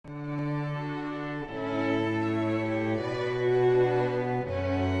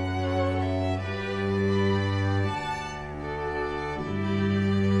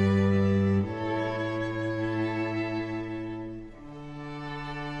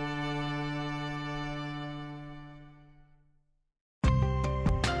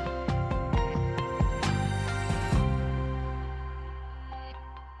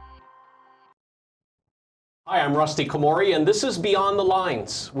Hi, I'm Rusty Komori, and this is Beyond the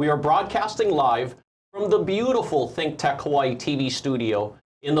Lines. We are broadcasting live from the beautiful Think Tech Hawaii TV studio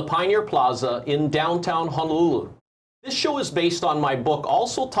in the Pioneer Plaza in downtown Honolulu. This show is based on my book,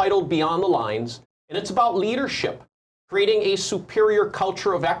 also titled Beyond the Lines, and it's about leadership, creating a superior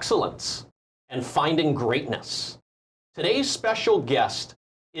culture of excellence, and finding greatness. Today's special guest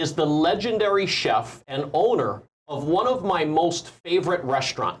is the legendary chef and owner of one of my most favorite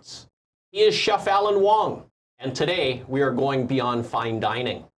restaurants. He is Chef Alan Wong, and today we are going beyond fine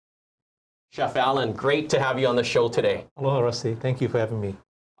dining. Chef Alan, great to have you on the show today. Hello, Rusty. Thank you for having me.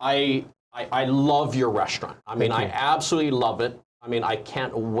 I love your restaurant. I absolutely love it. I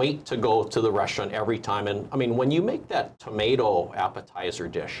can't wait to go to the restaurant every time. And when you make that tomato appetizer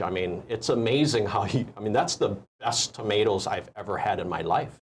dish, it's amazing how that's the best tomatoes I've ever had in my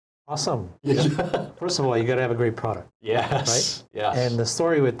life. Awesome. First of all, you got to have a great product. Yes. Right? Yes. And the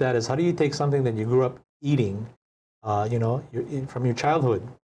story with that is, how do you take something that you grew up eating, from your childhood,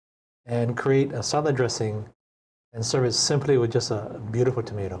 and create a salad dressing and serve it simply with just a beautiful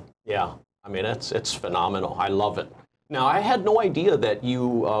tomato? Yeah. It's phenomenal. I love it. Now, I had no idea that you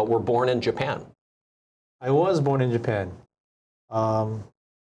were born in Japan. I was born in Japan. To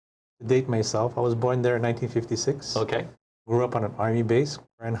date myself, I was born there in 1956. Okay. Grew up on an army base,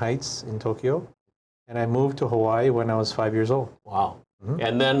 Grand Heights in Tokyo, and I moved to Hawaii when I was 5 years old. Wow. Mm-hmm.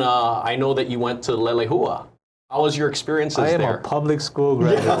 And then I know that you went to Lelehua. How was your experiences there? I am a public school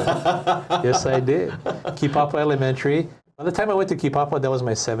graduate. Yes, I did. Kipapa Elementary. By the time I went to Kipapa, that was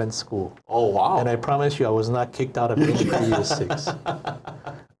my 7th school. Oh, wow. And I promise you, I was not kicked out of any previous 6.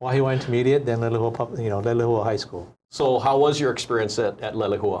 Wahiawa Intermediate, then Lelehua High School. So how was your experience at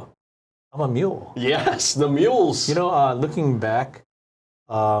Lelehua? I'm a mule. Yes, the mules. Looking back,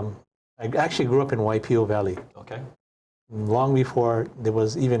 I actually grew up in Waipio Valley. Okay. Long before there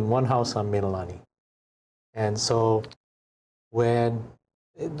was even one house on Meilani. And so when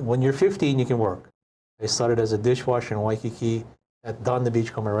you're 15, you can work. I started as a dishwasher in Waikiki at Don the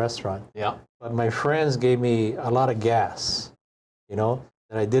Beachcomber restaurant. Yeah. But my friends gave me a lot of gas, that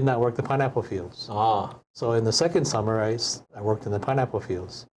I did not work the pineapple fields. Ah. So in the second summer, I worked in the pineapple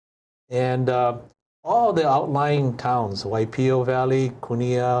fields. And all the outlying towns, Waipio Valley,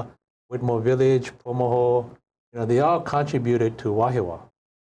 Kunia, Whitmore Village, Pomoho, they all contributed to Wahiawa.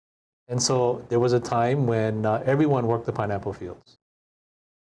 And so there was a time when everyone worked the pineapple fields.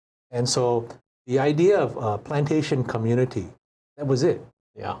 And so the idea of a plantation community, that was it.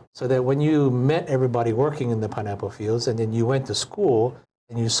 Yeah. So that when you met everybody working in the pineapple fields and then you went to school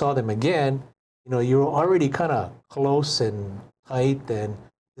and you saw them again, you were already kind of close and tight, and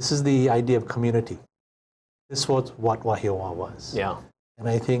this is the idea of community. This was what Wahiawa was. Yeah. And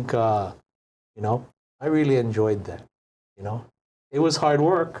I think, I really enjoyed that. It was hard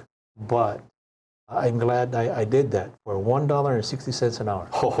work, but I'm glad I did that for $1.60 an hour.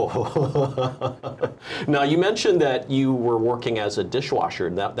 Oh. Now, you mentioned that you were working as a dishwasher.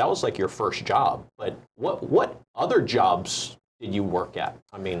 That was like your first job. But what other jobs did you work at?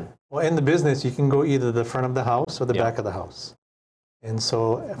 Well, in the business, you can go either the front of the house or the back of the house. And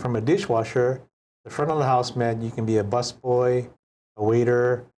so from a dishwasher, the front of the house meant you can be a busboy, a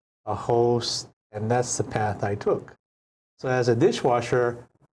waiter, a host, and that's the path I took. So as a dishwasher,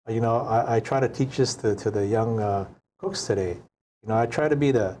 I try to teach this to the young cooks today. I try to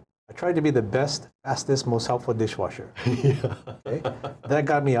be the best, fastest, most helpful dishwasher. Yeah. Okay? That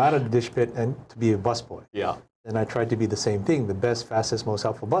got me out of the dish pit and to be a busboy. Yeah. And I tried to be the same thing, the best, fastest, most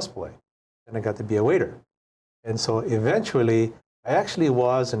helpful busboy. And I got to be a waiter. And so eventually, I actually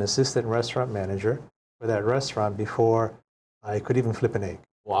was an assistant restaurant manager for that restaurant before I could even flip an egg.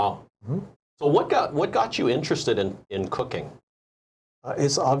 Wow. Mm-hmm. So what got you interested in cooking?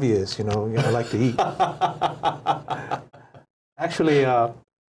 It's obvious, I like to eat. Actually,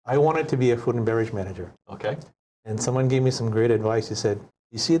 I wanted to be a food and beverage manager. Okay. And someone gave me some great advice. He said,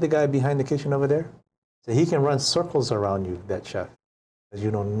 "You see the guy behind the kitchen over there? So he can run circles around you, that chef, because you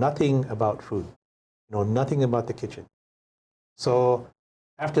know nothing about food. You know nothing about the kitchen." So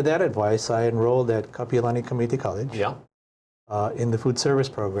after that advice, I enrolled at Kapiolani Community College. Yeah. In the food service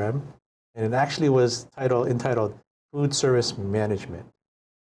program. And it actually was entitled Food Service Management.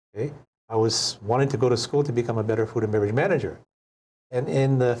 Okay? I was wanting to go to school to become a better food and beverage manager. And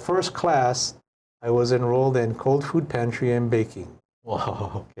in the first class, I was enrolled in cold food pantry and baking.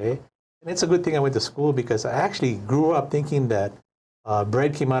 Wow. Okay? And it's a good thing I went to school, because I actually grew up thinking that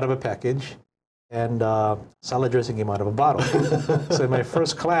bread came out of a package and salad dressing came out of a bottle. So in my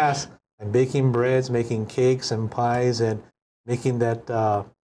first class, I'm baking breads, making cakes and pies, and making that,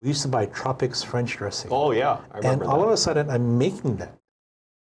 we used to buy Tropics French dressing. Oh, yeah, I remember and all of a sudden, I'm making that.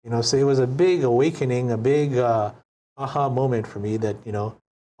 So it was a big awakening, a big aha moment for me that,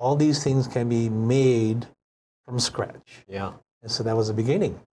 all these things can be made from scratch. Yeah. And so that was the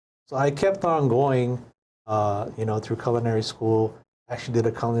beginning. So I kept on going, through culinary school. Actually did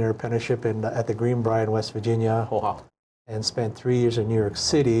a culinary apprenticeship at the Greenbrier in West Virginia. Oh, wow. And spent 3 years in New York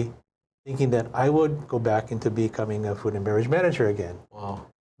City, thinking that I would go back into becoming a food and beverage manager again. Wow.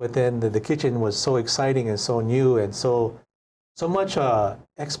 But then the kitchen was so exciting and so new and so much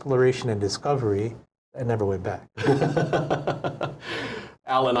exploration and discovery, I never went back.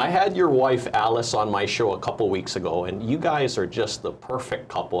 Alan, I had your wife Alice on my show a couple weeks ago, and you guys are just the perfect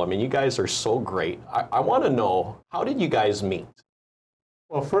couple. I mean, you guys are so great. I want to know, how did you guys meet?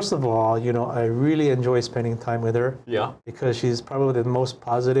 Well, first of all, I really enjoy spending time with her. Yeah. Because she's probably the most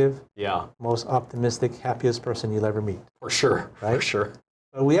positive, yeah, most optimistic, happiest person you'll ever meet. For sure. Right? For sure.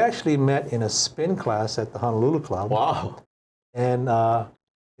 But we actually met in a spin class at the Honolulu Club. Wow. And,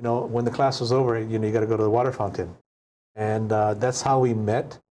 when the class was over, you got to go to the water fountain. And that's how we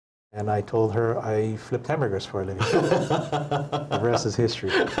met. And I told her I flipped hamburgers for a living. The rest is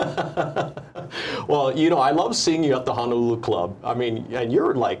history. Well, I love seeing you at the Honolulu Club. I mean, and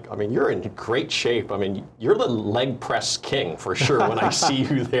you're in great shape. I mean, you're the leg press king for sure when I see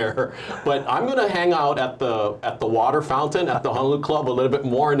you there. But I'm going to hang out at the water fountain at the Honolulu Club a little bit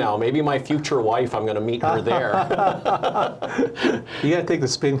more now. Maybe my future wife, I'm going to meet her there. You got to take the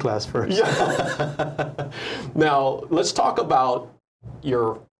spin class first. Yeah. Now, let's talk about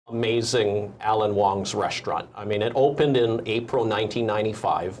your amazing Alan Wong's restaurant. I mean, it opened in April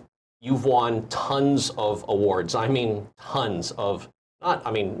 1995. You've won tons of awards. I mean, tons of,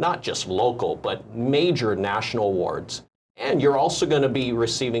 not just local, but major national awards. And you're also going to be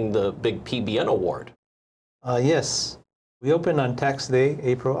receiving the big PBN award. Yes. We opened on tax day,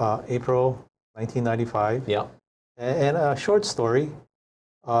 April 1995. Yeah. And a short story.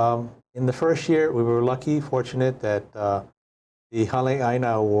 In the first year, we were fortunate that the Hale Aina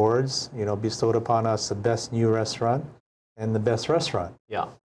Awards, bestowed upon us the best new restaurant and the best restaurant. Yeah.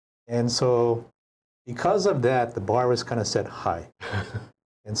 And so because of that, the bar was kind of set high.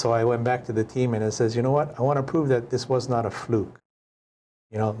 And so I went back to the team and I says, you know what? I want to prove that this was not a fluke.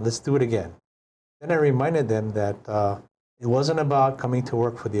 Let's do it again. Then I reminded them that it wasn't about coming to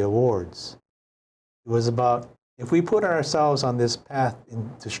work for the awards. It was about, if we put ourselves on this path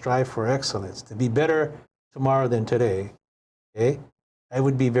to strive for excellence, to be better tomorrow than today, okay, I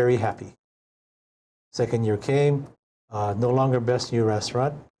would be very happy. Second year came, no longer best new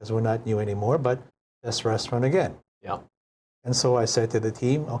restaurant, because we're not new anymore, but best restaurant again. Yeah. And so I said to the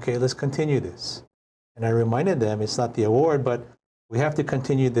team, okay, let's continue this. And I reminded them it's not the award, but we have to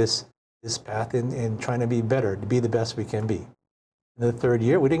continue this path in trying to be better, to be the best we can be. In the third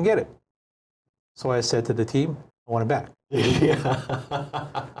year, we didn't get it. So I said to the team, I want it back.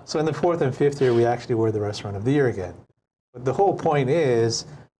 Yeah. So in the fourth and fifth year, we actually were the restaurant of the year again. But the whole point is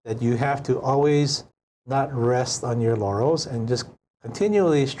that you have to always not rest on your laurels and just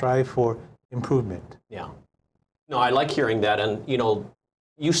continually strive for improvement. Yeah. No, I like hearing that. And,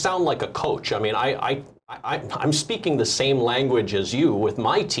 you sound like a coach. I mean, I'm speaking the same language as you with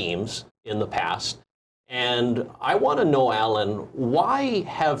my teams in the past. And I want to know, Alan, why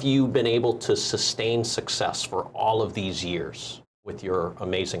have you been able to sustain success for all of these years with your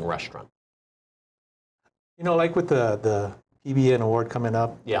amazing restaurant? Like with the PBN award coming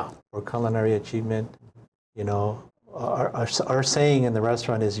up, yeah, for culinary achievement, our saying in the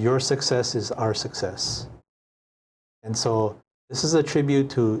restaurant is, your success is our success. And so this is a tribute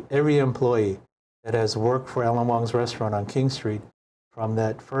to every employee that has worked for Alan Wong's restaurant on King Street from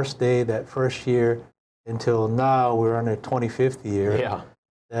that first day, that first year, until now we're on our 25th year, yeah,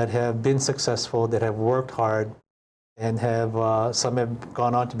 that have been successful, that have worked hard, and have some have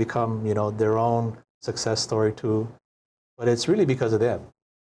gone on to become, their own success story too. But it's really because of them.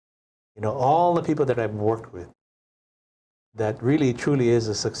 All the people that I've worked with, that really truly is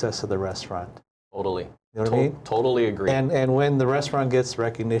the success of the restaurant. Totally. You know what I mean? Totally agree. And when the restaurant gets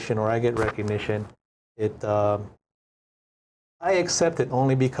recognition, or I get recognition, I accept it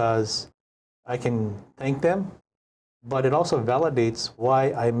only because I can thank them, but it also validates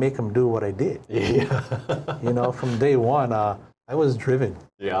why I make them do what I did. Yeah. From day one, I was driven.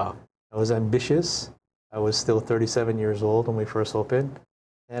 Yeah. I was ambitious. I was still 37 years old when we first opened.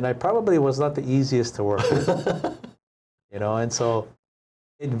 And I probably was not the easiest to work with. And so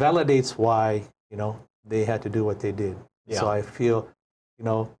it validates why, they had to do what they did. Yeah. So I feel,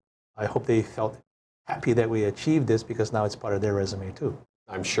 I hope they felt happy that we achieved this, because now it's part of their resume too.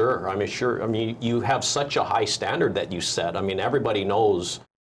 I'm sure. I mean, you have such a high standard that you set. I mean, everybody knows,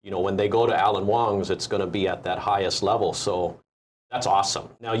 when they go to Alan Wong's, it's going to be at that highest level. So That's awesome.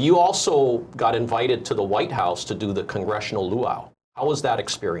 Now, you also got invited to the White House to do the Congressional Luau. How was that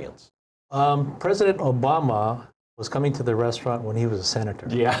experience? President Obama was coming to the restaurant when he was a senator.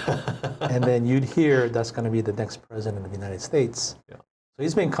 Yeah. And then you'd hear that's going to be the next president of the United States. Yeah. So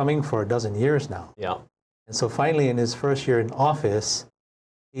he's been coming for a dozen years now. Yeah. And so finally, in his first year in office,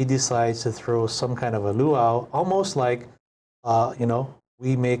 he decides to throw some kind of a luau, almost like,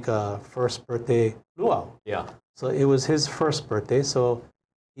 we make a first birthday luau. Yeah. So it was his first birthday, so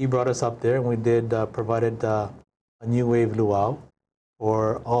he brought us up there, and we provided a New Wave luau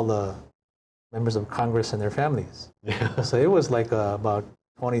for all the members of Congress and their families. Yeah. So it was like about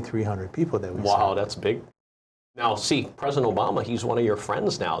 2,300 people that we Wow, served. that's big. Now, see, President Obama, he's one of your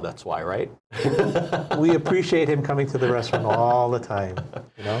friends now. That's why, right? We appreciate him coming to the restaurant all the time.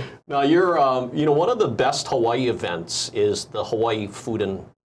 Now, you're, one of the best Hawaii events is the Hawaii Food and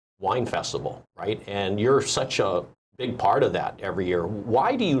Wine Festival, right? And you're such a big part of that every year.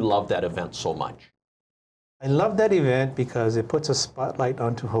 Why do you love that event so much? I love that event because it puts a spotlight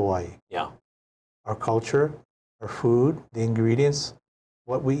onto Hawaii. Yeah. Our culture, our food, the ingredients,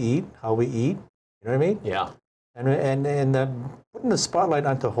 what we eat, how we eat. You know what I mean? Yeah. And putting the spotlight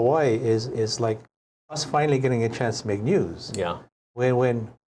onto Hawaii is like us finally getting a chance to make news. Yeah. When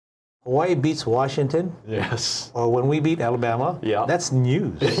Hawaii beats Washington, yes, or when we beat Alabama, yeah, that's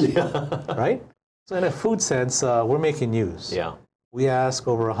news. Yeah. Right? So in a food sense, we're making news. Yeah. We ask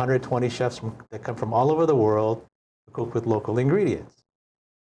over 120 chefs that come from all over the world to cook with local ingredients.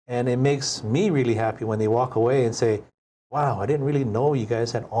 And it makes me really happy when they walk away and say, wow, I didn't really know you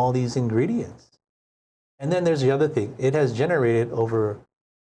guys had all these ingredients. And then there's the other thing. It has generated over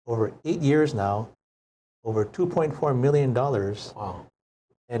 8 years now, over $2.4 million. Wow.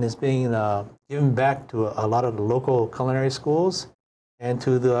 And it's being given back to a lot of the local culinary schools and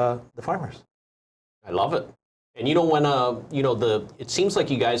to the farmers. I love it. And when it seems like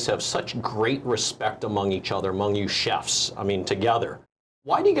you guys have such great respect among each other, among you chefs, together.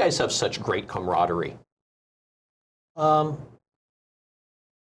 Why do you guys have such great camaraderie?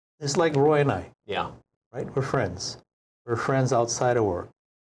 It's like Roy and I. Yeah. Right? We're friends. We're friends outside of work.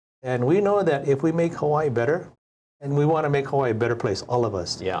 And we know that if we make Hawaii better, and we want to make Hawaii a better place, all of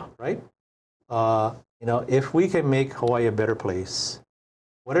us. Yeah. Right? If we can make Hawaii a better place,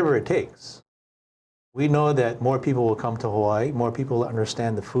 whatever it takes, we know that more people will come to Hawaii, more people will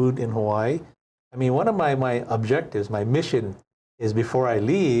understand the food in Hawaii. One of my objectives, my mission is before I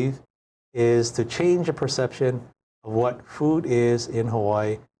leave, is to change the perception of what food is in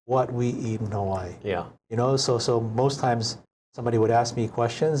Hawaii, what we eat in Hawaii. Yeah. So most times somebody would ask me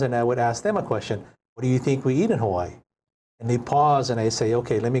questions and I would ask them a question. What do you think we eat in Hawaii? And they pause and I say,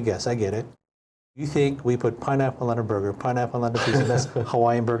 okay, let me guess. I get it. You think we put pineapple on a burger, pineapple on a pizza, that's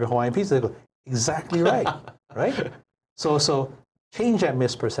Hawaiian burger, Hawaiian pizza. They go, exactly right, right? So change that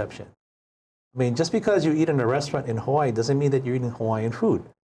misperception. Just because you eat in a restaurant in Hawaii doesn't mean that you're eating Hawaiian food.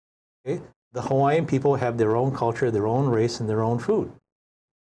 Okay? The Hawaiian people have their own culture, their own race, and their own food.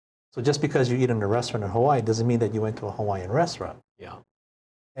 So just because you eat in a restaurant in Hawaii doesn't mean that you went to a Hawaiian restaurant. Yeah.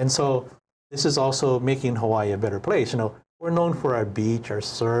 And so this is also making Hawaii a better place. We're known for our beach, our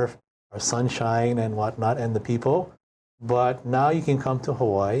surf, our sunshine and whatnot, and the people. But now you can come to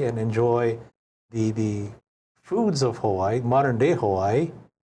Hawaii and enjoy the foods of Hawaii, modern day Hawaii,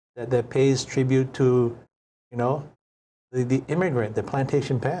 that pays tribute to, the immigrant, the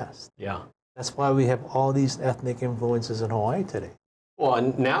plantation past. Yeah. That's why we have all these ethnic influences in Hawaii today. Well,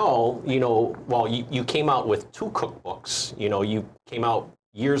 and now, you came out with 2 cookbooks. You came out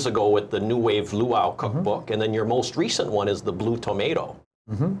years ago with the New Wave Luau cookbook, and then your most recent one is the Blue Tomato.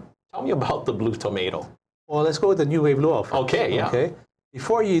 Mm-hmm. Tell me about the Blue Tomato. Well, let's go with the New Wave Luau first. Okay, yeah. Okay.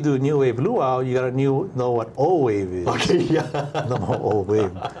 Before you do New Wave Luau, you got to know what Old Wave is. Okay, yeah. No, Old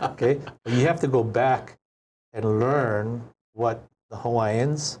Wave. Okay. But you have to go back and learn what the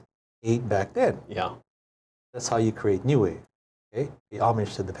Hawaiians ate back then. Yeah. That's how you create New Wave. Okay. The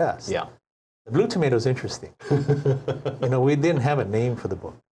homage to the past. Yeah. The Blue Tomato is interesting. We didn't have a name for the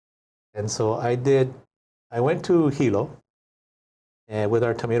book. And so I went to Hilo with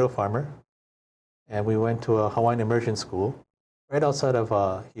our tomato farmer, and we went to a Hawaiian immersion school right outside of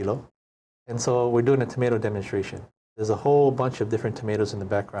Hilo. And so we're doing a tomato demonstration. There's a whole bunch of different tomatoes in the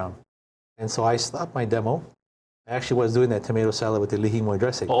background. And so I stopped my demo. I actually was doing that tomato salad with the lihimoy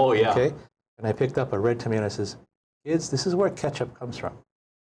dressing. Oh, yeah. Okay? And I picked up a red tomato and I says, kids, this is where ketchup comes from.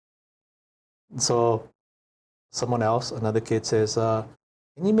 And so someone else, another kid says,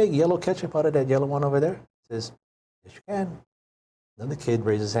 can you make yellow ketchup out of that yellow one over there? Says, yes, you can. Another kid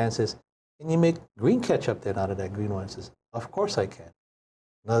raises his hand and says, can you make green ketchup then out of that green one? Says, of course I can.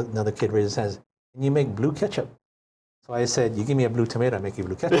 Another kid raises his hand and says, can you make blue ketchup? So I said, you give me a blue tomato, I make you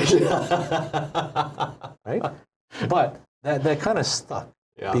blue ketchup. Right? But that kind of stuck.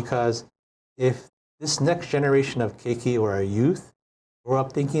 Yeah. Because if this next generation of keiki or our youth grow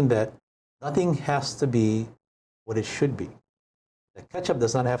up thinking that nothing has to be what it should be. The ketchup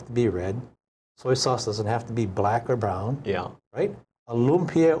does not have to be red. Soy sauce doesn't have to be black or brown. Yeah. Right? A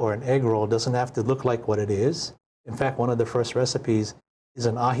lumpia or an egg roll doesn't have to look like what it is. In fact, one of the first recipes is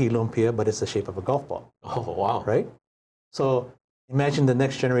an ahi lumpia, but it's the shape of a golf ball. Oh, wow. Right? So imagine the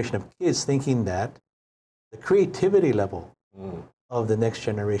next generation of kids thinking that the creativity level of the next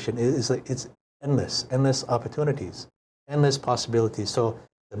generation is like it's endless opportunities, endless possibilities. So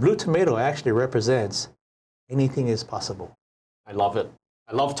the blue tomato actually represents anything is possible. I love it.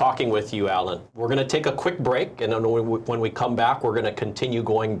 I love talking with you, Alan. We're going to take a quick break, and then when we come back, we're going to continue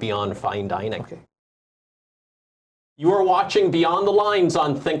going beyond fine dining. Okay. You are watching Beyond the Lines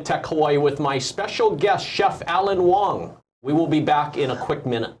on Think Tech Hawaii with my special guest, Chef Alan Wong. We will be back in a quick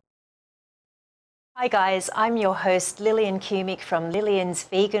minute. Hi guys, I'm your host Lillian Kumick from Lillian's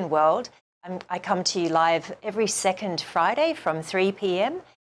Vegan World. I come to you live every second Friday from 3 p.m.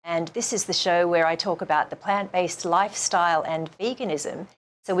 and this is the show where I talk about the plant-based lifestyle and veganism.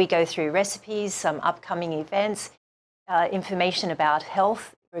 So we go through recipes, some upcoming events, information about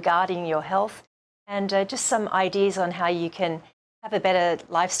health, regarding your health, and just some ideas on how you can have a better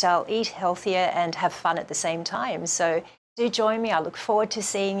lifestyle, eat healthier, and have fun at the same time. So do join me. I look forward to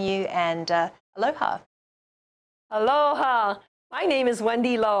seeing you, and aloha. Aloha. My name is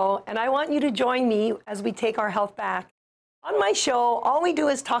Wendy Lowe, and I want you to join me as we take our health back. On my show, all we do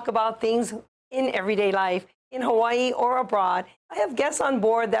is talk about things in everyday life, in Hawaii or abroad. I have guests on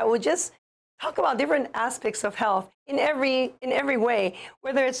board that will just talk about different aspects of health in every way,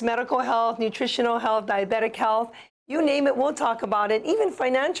 whether it's medical health, nutritional health, diabetic health, you name it, we'll talk about it. Even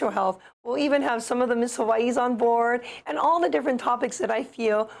financial health. We'll even have some of the Miss Hawaii's on board, and all the different topics that I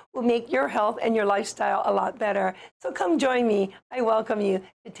feel will make your health and your lifestyle a lot better. So come join me. I welcome you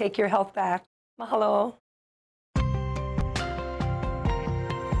to take your health back. Mahalo.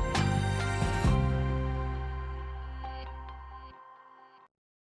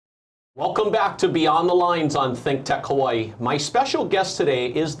 Welcome back to Beyond the Lines on Think Tech Hawaii. My special guest today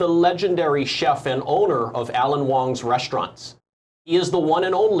is the legendary chef and owner of Alan Wong's restaurants. He is the one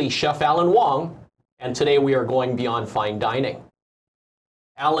and only Chef Alan Wong, and today we are going beyond fine dining.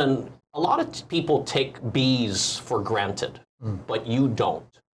 Alan, a lot of people take bees for granted, but you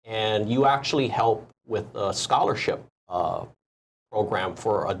don't. And you actually help with a scholarship program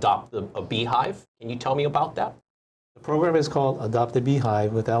for Adopt a Beehive. Can you tell me about that? The program is called Adopt a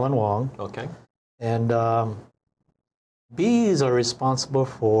Beehive with Alan Wong. Okay. And bees are responsible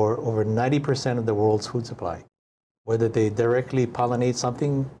for over 90% of the world's food supply, whether they directly pollinate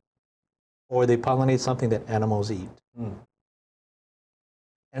something or they pollinate something that animals eat.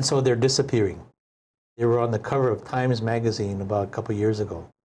 And so they're disappearing. They were on the cover of Times Magazine about a couple years ago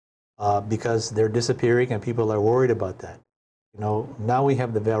because they're disappearing and people are worried about that. You know, now we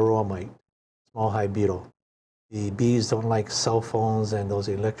have the varroa mite, small hive beetle. The bees don't like cell phones and those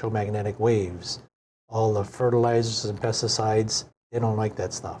electromagnetic waves. All the fertilizers and pesticides, they don't like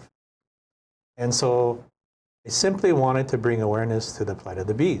that stuff. And so they simply wanted to bring awareness to the plight of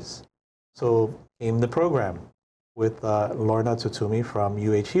the bees. So came the program with Lorna Tutumi from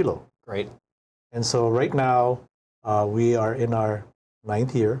Hilo. Great. And so right now, we are in our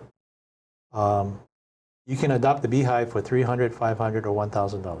 9th year. You can adopt the beehive for $300, $500, or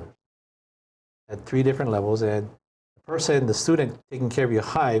 $1,000 at 3 different levels. And the person, the student taking care of your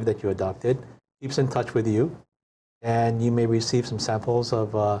hive that you adopted, keeps in touch with you. And you may receive some samples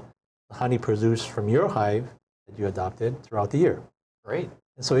of the honey produced from your hive that you adopted throughout the year. Great.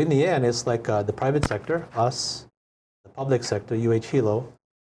 And so in the end, it's like the private sector, us, the public sector, Hilo,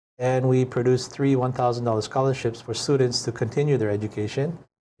 and we produce 3 $1,000 scholarships for students to continue their education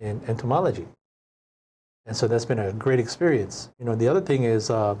in entomology. And so that's been a great experience. You know, the other thing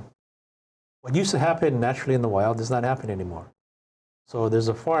is what used to happen naturally in the wild does not happen anymore. So there's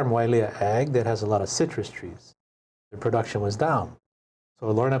a farm, Wailea Ag, that has a lot of citrus trees. Their production was down.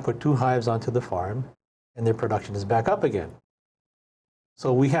 So Lorna put 2 hives onto the farm, and their production is back up again.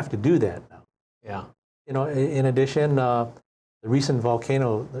 So we have to do that now. Yeah. You know, in addition, the recent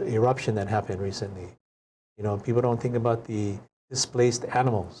volcano eruption that happened recently, you know, people don't think about the displaced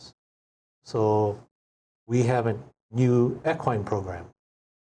animals. So we have a new equine program.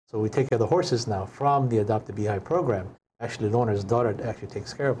 So we take care of the horses now from the Adopt a Beehive program. Actually, Lorna's daughter actually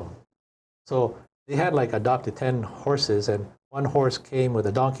takes care of them. So they had like adopted 10 horses, and 1 horse came with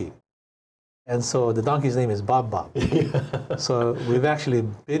a donkey. And so the donkey's name is Bob Bob. So we've actually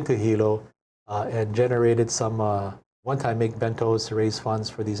been to Hilo and generated some one time make bentos to raise funds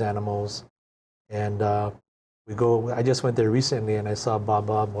for these animals. And I just went there recently and I saw Bob,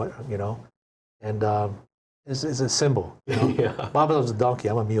 you know, and it's a symbol. You know? Yeah. Bob loves a donkey,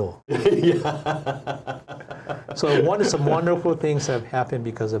 I'm a mule. Yeah. So some wonderful things have happened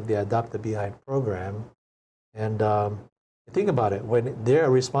because of the Adopt a Beehive program. And think about it, when they're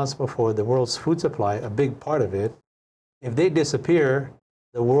responsible for the world's food supply, a big part of it, if they disappear,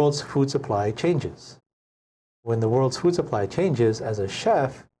 the world's food supply changes. When the world's food supply changes, as a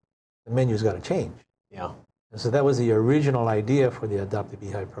chef, the menu's got to change. Yeah. And so that was the original idea for the Adopt a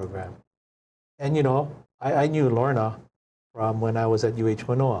Beehive program. And you know, I knew Lorna from when I was at UH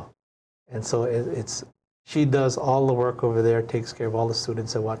Manoa. And so she does all the work over there, takes care of all the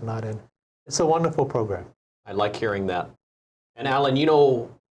students and whatnot, and it's a wonderful program. I like hearing that. And Alan, you know,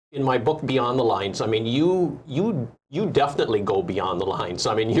 in my book Beyond the Lines, I mean, you definitely go beyond the lines.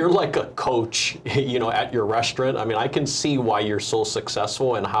 I mean, you're like a coach, you know, at your restaurant. I mean, I can see why you're so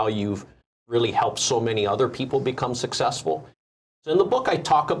successful and how you've really helped so many other people become successful. So in the book, I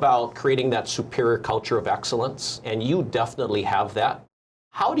talk about creating that superior culture of excellence, and you definitely have that.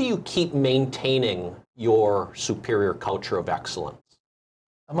 How do you keep maintaining your superior culture of excellence?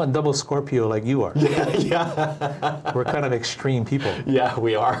 I'm a double Scorpio like you are. Yeah. We're kind of extreme people. Yeah,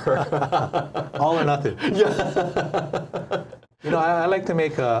 we are. All or nothing. Yeah. You know, I like to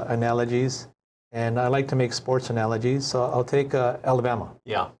make analogies, and I like to make sports analogies. So I'll take Alabama.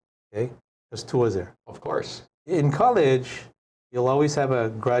 Yeah. Okay, there's two of there. Of course. In college, you'll always have a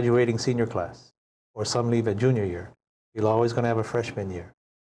graduating senior class, or some leave at junior year. You're always going to have a freshman year.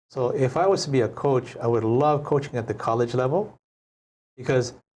 So if I was to be a coach, I would love coaching at the college level,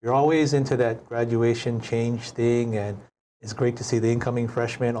 because you're always into that graduation change thing, and it's great to see the incoming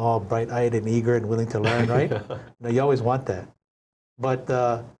freshmen all bright-eyed and eager and willing to learn, right? You know, you always want that. But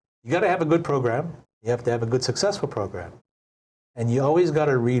you got to have a good program. You have to have a good, successful program. And you always got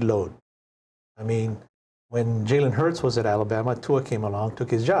to reload. I mean, when Jalen Hurts was at Alabama, Tua came along, took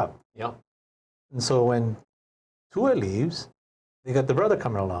his job. Yeah. And so when Tua leaves, they got the brother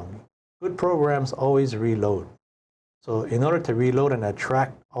coming along. Good programs always reload. So in order to reload and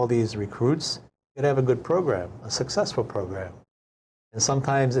attract all these recruits, you got to have a good program, a successful program. And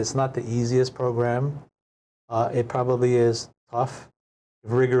sometimes it's not the easiest program. It probably is tough,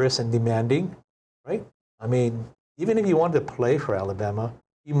 rigorous, and demanding, right? I mean, even if you wanted to play for Alabama,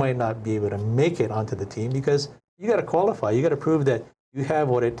 you might not be able to make it onto the team because you got to qualify. You got to prove that you have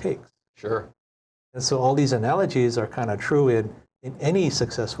what it takes. Sure. And so all these analogies are kind of true in any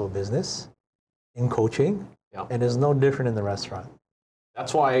successful business, in coaching, Yeah. and is no different in the restaurant.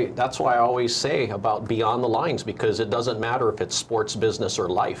 That's why I always say about beyond the lines, because it doesn't matter if it's sports, business, or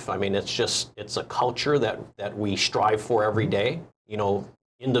life. I mean, it's a culture that we strive for every day, you know,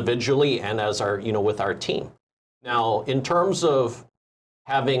 individually and as our, you know, with our team. Now, in terms of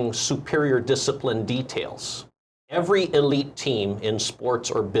having superior discipline details, every elite team in sports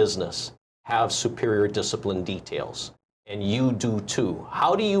or business have superior discipline details, and you do too.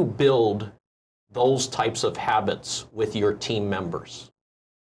 How do you build those types of habits with your team members?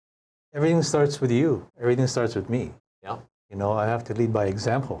 Everything starts with you. Everything starts with me. Yeah. You know, I have to lead by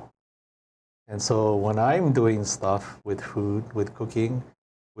example. And so when I'm doing stuff with food, with cooking,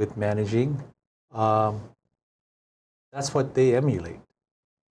 with managing, that's what they emulate.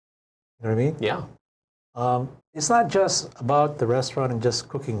 You know what I mean? Yeah. It's not just about the restaurant and just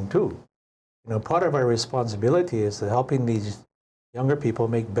cooking too. You know, part of our responsibility is helping these younger people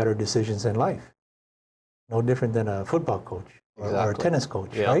make better decisions in life. No different than a football coach or a tennis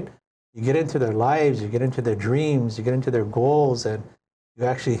coach, Yeah. right? You get into their lives, you get into their dreams, you get into their goals, and you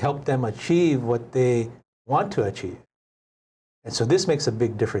actually help them achieve what they want to achieve. And so this makes a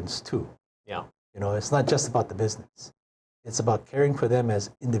big difference too. Yeah. You know, it's not just about the business. It's about caring for them as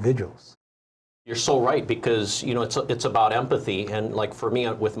individuals. You're so right, because, you know, it's about empathy. And like for me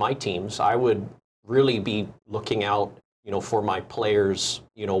with my teams, I would really be looking out, you know, for my players,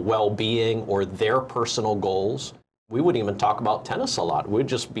 you know, well-being or their personal goals. We wouldn't even talk about tennis a lot. We'd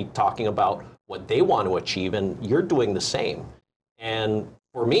just be talking about what they want to achieve, and you're doing the same. And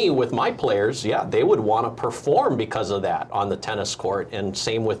for me, with my players, yeah, they would want to perform because of that on the tennis court, and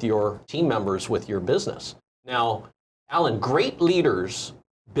same with your team members with your business. Now, Alan, great leaders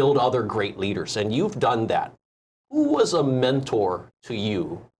build other great leaders, and you've done that. Who was a mentor to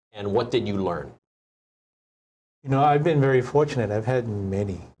you, and what did you learn? You know, I've been very fortunate. I've had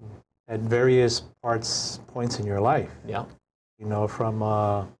many at various points in your life. Yeah. You know, from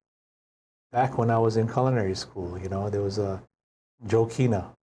back when I was in culinary school, you know, there was Joe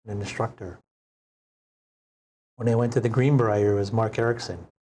Kina, an instructor. When I went to the Greenbrier, it was Mark Erickson.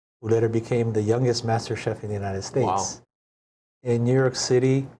 who later became the youngest master chef in the United States. Wow. In New York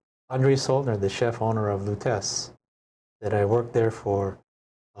City, Andre Soltner, the chef owner of Lutece, that I worked there for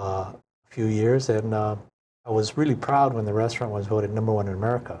a few years, and I was really proud when the restaurant was voted #1 in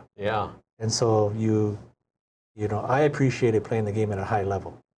America. Yeah. And so you know, I appreciated playing the game at a high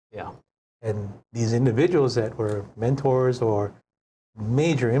level. Yeah. And these individuals that were mentors or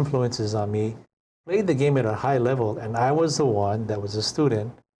major influences on me played the game at a high level, and I was the one that was a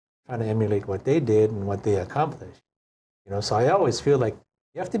student trying to emulate what they did and what they accomplished. You know, so I always feel like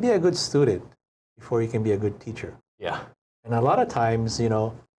you have to be a good student before you can be a good teacher. Yeah. And a lot of times, you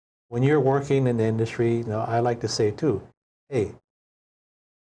know, when you're working in the industry, you know, I like to say too, hey,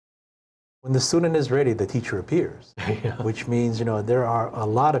 when the student is ready, the teacher appears. Yeah. Which means, you know, there are a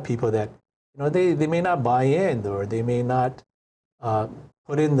lot of people that, you know, they may not buy in, or they may not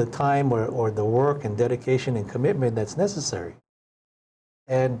put in the time or the work and dedication and commitment that's necessary.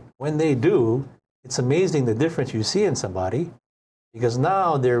 And when they do, it's amazing the difference you see in somebody, because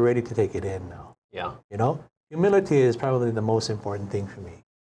now they're ready to take it in now. Yeah. You know, humility is probably the most important thing for me.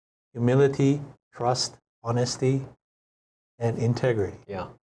 Humility, trust, honesty, and integrity. Yeah.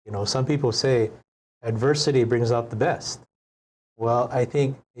 You know, some people say adversity brings out the best. Well, I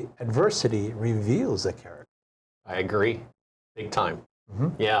think adversity reveals a character. I agree. Big time.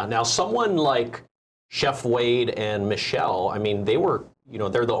 Mm-hmm. Yeah. Now, someone like Chef Wade and Michelle, I mean, they were, you know,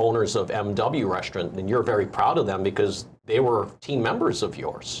 they're the owners of MW Restaurant, and you're very proud of them because they were team members of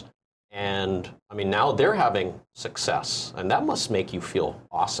yours. And, I mean, now they're having success, and that must make you feel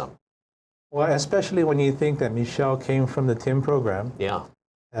awesome. Well, especially when you think that Michelle came from the TIM program. Yeah.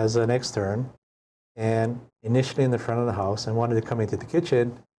 As an extern, and initially in the front of the house, and wanted to come into the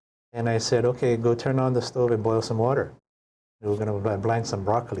kitchen. And I said, okay, go turn on the stove and boil some water. We're going to blank some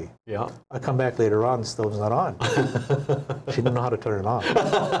broccoli. Yeah. I come back later on, the stove's not on. She didn't know how to turn it on.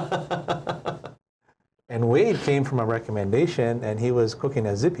 And Wade came from a recommendation, and he was cooking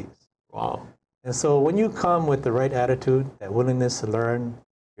at Zippy's. Wow. And so when you come with the right attitude, that willingness to learn,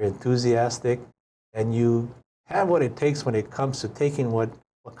 you're enthusiastic, and you have what it takes when it comes to taking what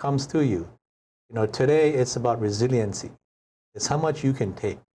comes to you. You know, today it's about resiliency. It's how much you can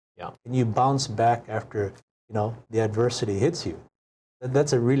take. Yeah. And you bounce back after, you know, the adversity hits you.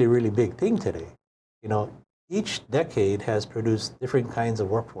 That's a really, really big thing today. You know, each decade has produced different kinds of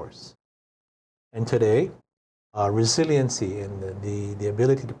workforce. And today, resiliency and the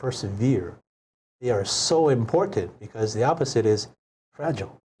ability to persevere, they are so important, because the opposite is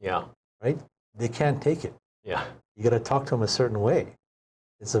fragile. Yeah. Right? They can't take it. Yeah. You got to talk to them a certain way.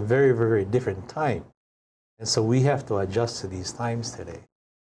 It's a very, very different time. And so we have to adjust to these times today.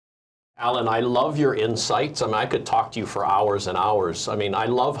 Alan, I love your insights. I mean, I could talk to you for hours and hours. I mean, I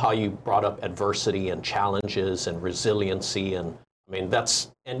love how you brought up adversity and challenges and resiliency. And I mean,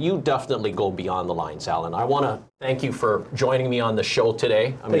 and you definitely go beyond the lines, Alan. I want to thank you for joining me on the show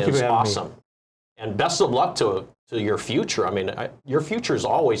today. I mean, it's awesome. And best of luck to your future. I mean, your future is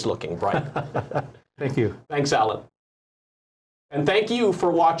always looking bright. Thank you. Thanks, Alan. And thank you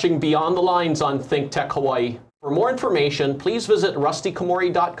for watching Beyond the Lines on Think Tech Hawaii. For more information, please visit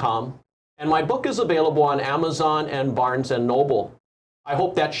rustykomori.com, and my book is available on Amazon and Barnes & Noble. I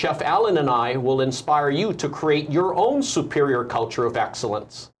hope that Chef Alan and I will inspire you to create your own superior culture of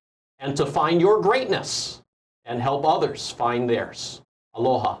excellence and to find your greatness and help others find theirs.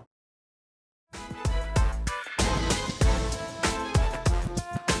 Aloha.